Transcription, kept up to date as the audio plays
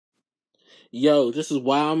Yo, this is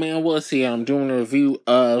Wildman Willis here. I'm doing a review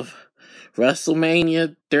of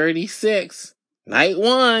Wrestlemania 36, Night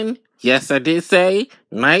 1. Yes, I did say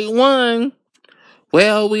Night 1.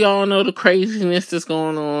 Well, we all know the craziness that's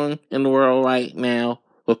going on in the world right now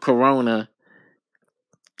with Corona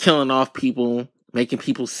killing off people, making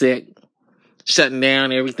people sick, shutting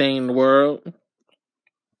down everything in the world.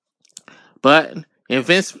 But in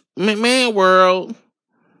Vince McMahon world,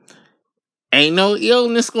 ain't no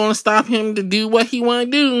illness gonna stop him to do what he wanna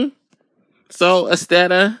do. So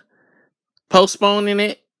instead of postponing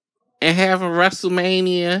it and having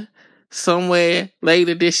WrestleMania somewhere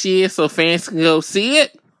later this year so fans can go see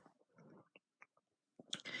it,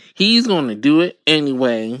 he's going to do it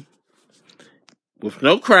anyway with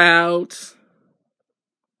no crowds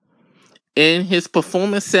in his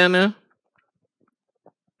performance center,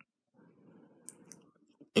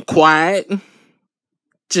 quiet,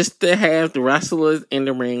 just to have the wrestlers in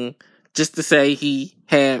the ring, just to say he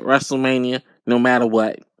had WrestleMania no matter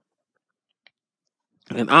what.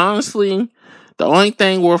 And honestly, the only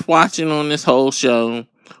thing worth watching on this whole show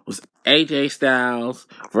was AJ Styles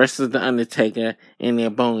versus The Undertaker in their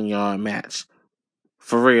Boneyard match.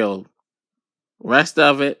 For real. Rest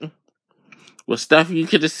of it was stuff you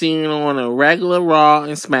could have seen on a regular Raw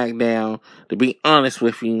and SmackDown, to be honest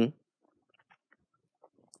with you.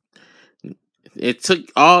 It took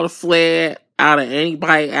all the flair out of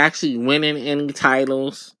anybody actually winning any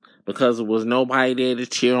titles because there was nobody there to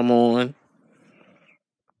cheer them on.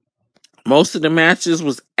 Most of the matches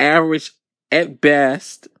was average at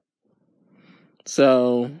best.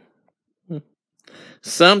 So,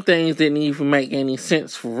 some things didn't even make any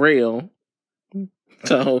sense for real.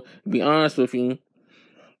 So, to be honest with you,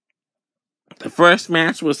 the first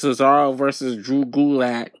match was Cesaro versus Drew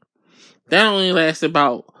Gulak. That only lasted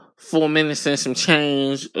about 4 minutes and some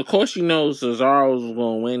change. Of course, you know Cesaro was going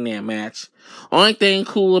to win that match. Only thing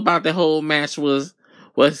cool about the whole match was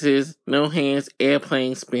his no hands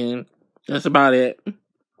airplane spin. That's about it.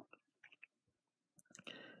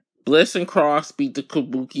 Bliss and Cross beat the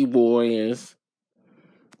Kabuki Warriors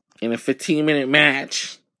in a 15-minute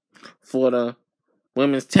match for the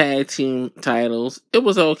women's tag team titles. It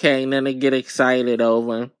was okay, nothing to get excited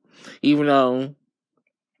over. Even though,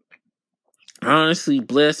 honestly,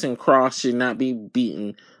 Bliss and Cross should not be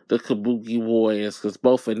beating the Kabuki Warriors because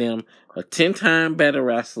both of them are 10 times better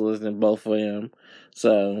wrestlers than both of them.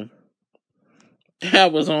 So,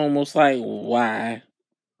 that was almost like, why?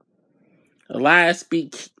 Elias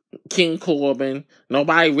beat King Corbin.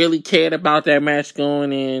 Nobody really cared about that match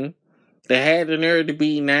going in. They had the nerve to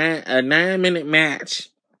be a 9-minute match.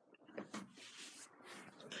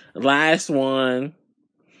 The last one,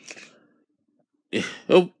 it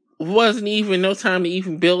wasn't even no time to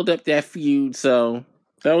even build up that feud, so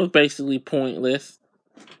that was basically pointless.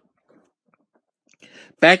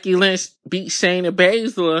 Becky Lynch beat Shayna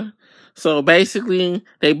Baszler, so basically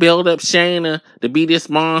they build up Shayna to be this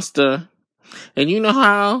monster. And you know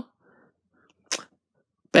how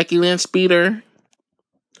Becky Lynch beat her?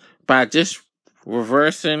 By just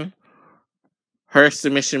reversing her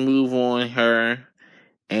submission move on her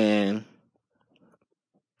and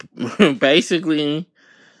basically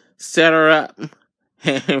set her up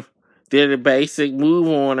and did a basic move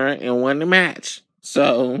on her and won the match.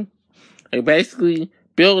 So they basically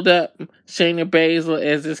build up Shayna Baszler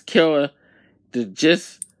as this killer to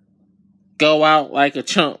just go out like a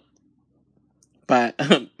chump by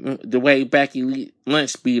the way Becky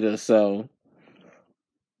Lynch beat her. So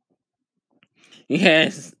you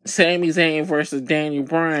had Sami Zayn versus Daniel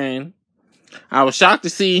Bryan. I was shocked to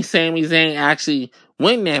see Sami Zayn actually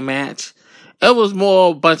win that match. It was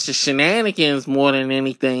more a bunch of shenanigans more than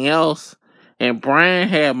anything else. And Bryan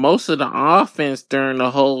had most of the offense during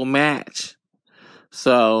the whole match.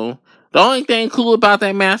 So, the only thing cool about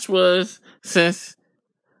that match was since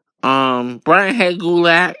Bryan had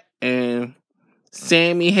Gulak and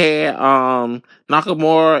Sammy had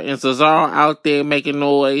Nakamura and Cesaro out there making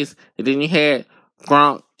noise. And then you had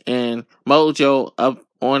Gronk and Mojo up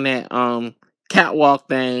on that catwalk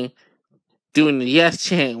thing doing the yes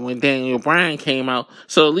chant when Daniel Bryan came out.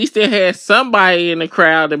 So at least they had somebody in the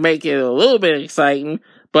crowd to make it a little bit exciting.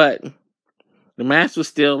 But the match was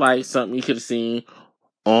still like something you could have seen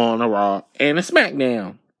on a Raw and a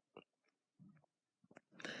SmackDown.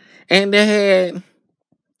 And they had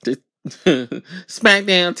the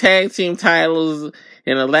SmackDown tag team titles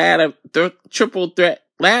in a triple threat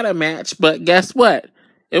ladder match. But guess what?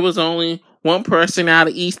 It was only one person out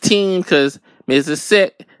of each team because Miz is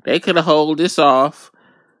sick. They could have held this off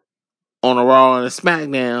on a Raw and a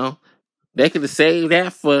SmackDown. They could have saved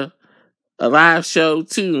that for a live show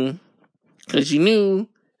too. Because you knew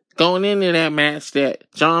going into that match that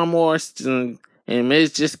John Morrison and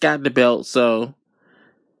Miz just got the belt, so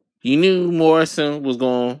you knew Morrison was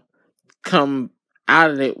going to come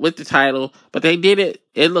out of it with the title, but they did it.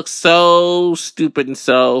 It looked so stupid and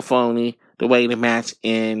so phony the way the match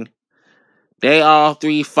ended. They all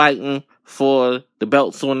three fighting for the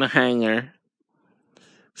belts on the hanger.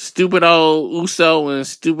 Stupid old Uso and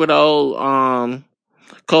stupid old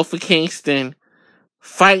Kofi Kingston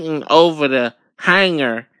fighting over the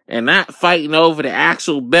hanger and not fighting over the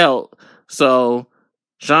actual belt. So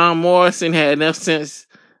John Morrison had enough sense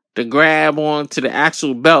to grab onto the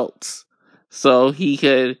actual belts so he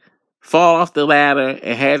could fall off the ladder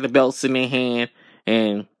and have the belts in their hand,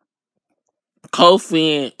 and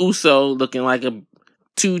Kofi and Uso looking like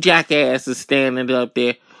two jackasses standing up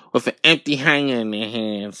there with an empty hanger in their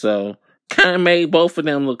hand. So kind of made both of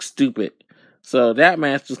them look stupid. So that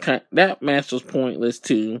match was pointless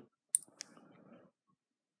too.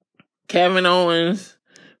 Kevin Owens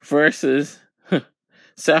versus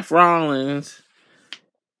Seth Rollins.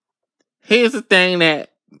 Here's the thing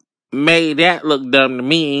that made that look dumb to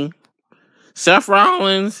me. Seth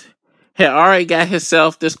Rollins had already got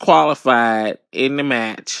himself disqualified in the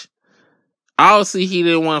match. Obviously, he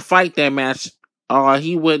didn't want to fight that match, or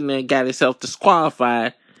he wouldn't have got himself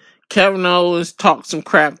disqualified. Kevin Owens talked some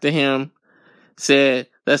crap to him, said,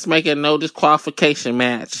 let's make a no disqualification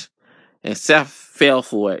match. And Seth fell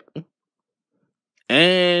for it.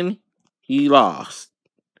 And he lost.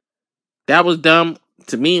 That was dumb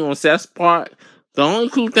to me on Seth's part. The only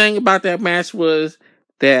cool thing about that match was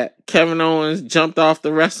that Kevin Owens jumped off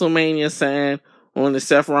the WrestleMania sign on the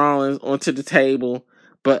Seth Rollins onto the table.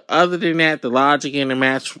 But other than that, the logic in the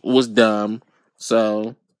match was dumb.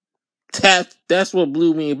 So that's what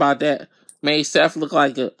blew me about that. Made Seth look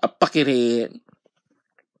like a buckethead.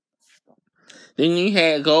 Then you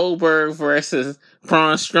had Goldberg versus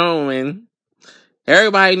Braun Strowman.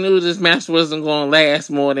 Everybody knew this match wasn't going to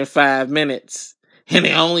last more than 5 minutes. And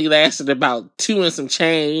it only lasted about 2 and some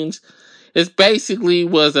change. It basically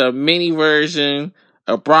was a mini version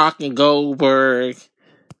of Brock and Goldberg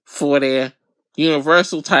for their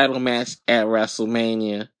Universal title match at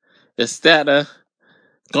WrestleMania. Instead of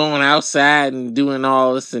going outside and doing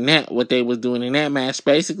all this and that, what they was doing in that match,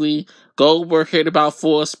 basically, Goldberg hit about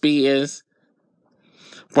 4 spears.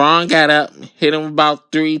 Braun got up, hit him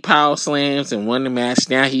about 3 power slams, and won the match.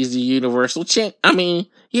 Now he's the Universal champ. The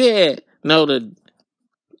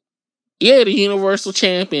Universal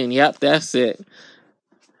champion. Yep, that's it.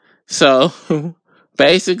 So,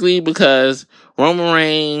 basically, because Roman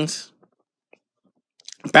Reigns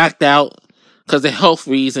backed out because of health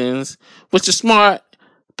reasons, which is smart,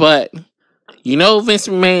 but Vince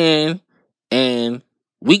McMahon and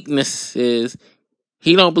weakness is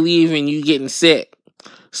he don't believe in you getting sick.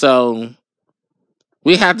 So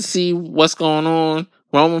we have to see what's going on.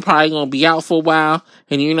 Roman probably gonna be out for a while,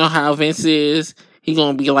 and you know how Vince is. He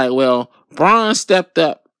gonna be like, well, Braun stepped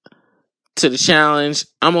up to the challenge.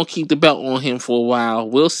 I'm gonna keep the belt on him for a while.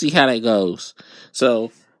 We'll see how that goes.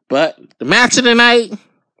 So, but the match of the night,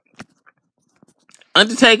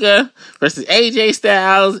 Undertaker versus AJ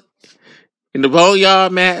Styles in the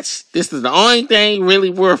Boneyard match. This is the only thing really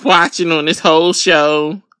worth watching on this whole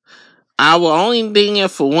show. I will only ding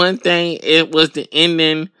it for one thing. It was the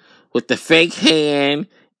ending with the fake hand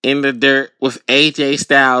in the dirt with AJ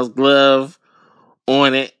Styles' glove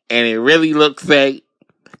on it, and it really looked fake.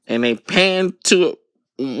 And they panned to it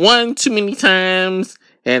one too many times,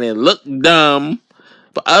 and it looked dumb.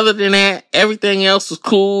 But other than that, everything else was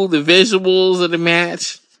cool. The visuals of the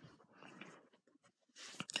match,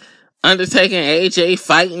 Undertaker and AJ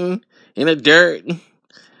fighting in the dirt,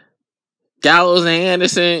 Gallows and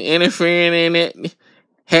Anderson interfering in it,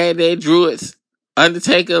 had their druids,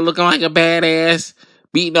 Undertaker looking like a badass,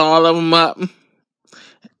 beating all of them up.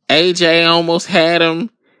 AJ almost had him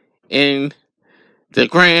in the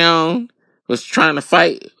ground, was trying to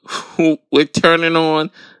fight with turning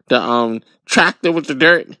on the tractor with the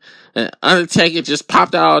dirt. And Undertaker just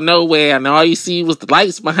popped out of nowhere, and all you see was the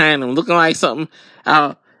lights behind him, looking like something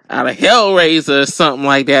out of Hellraiser or something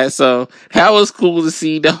like that. So that was cool to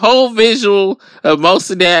see. The whole visual of most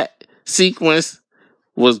of that sequence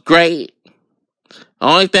was great. The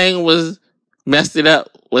only thing was messed it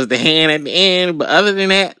up was the hand at the end. But other than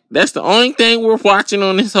that, that's the only thing worth watching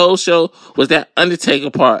on this whole show was that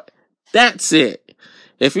Undertaker part. That's it.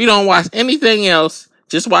 If you don't watch anything else,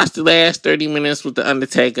 just watch the last 30 minutes with the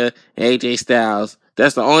Undertaker and AJ Styles.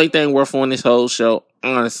 That's the only thing worth on this whole show,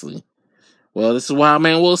 honestly. Well, this is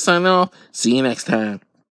Wildman Willis signing off. See you next time.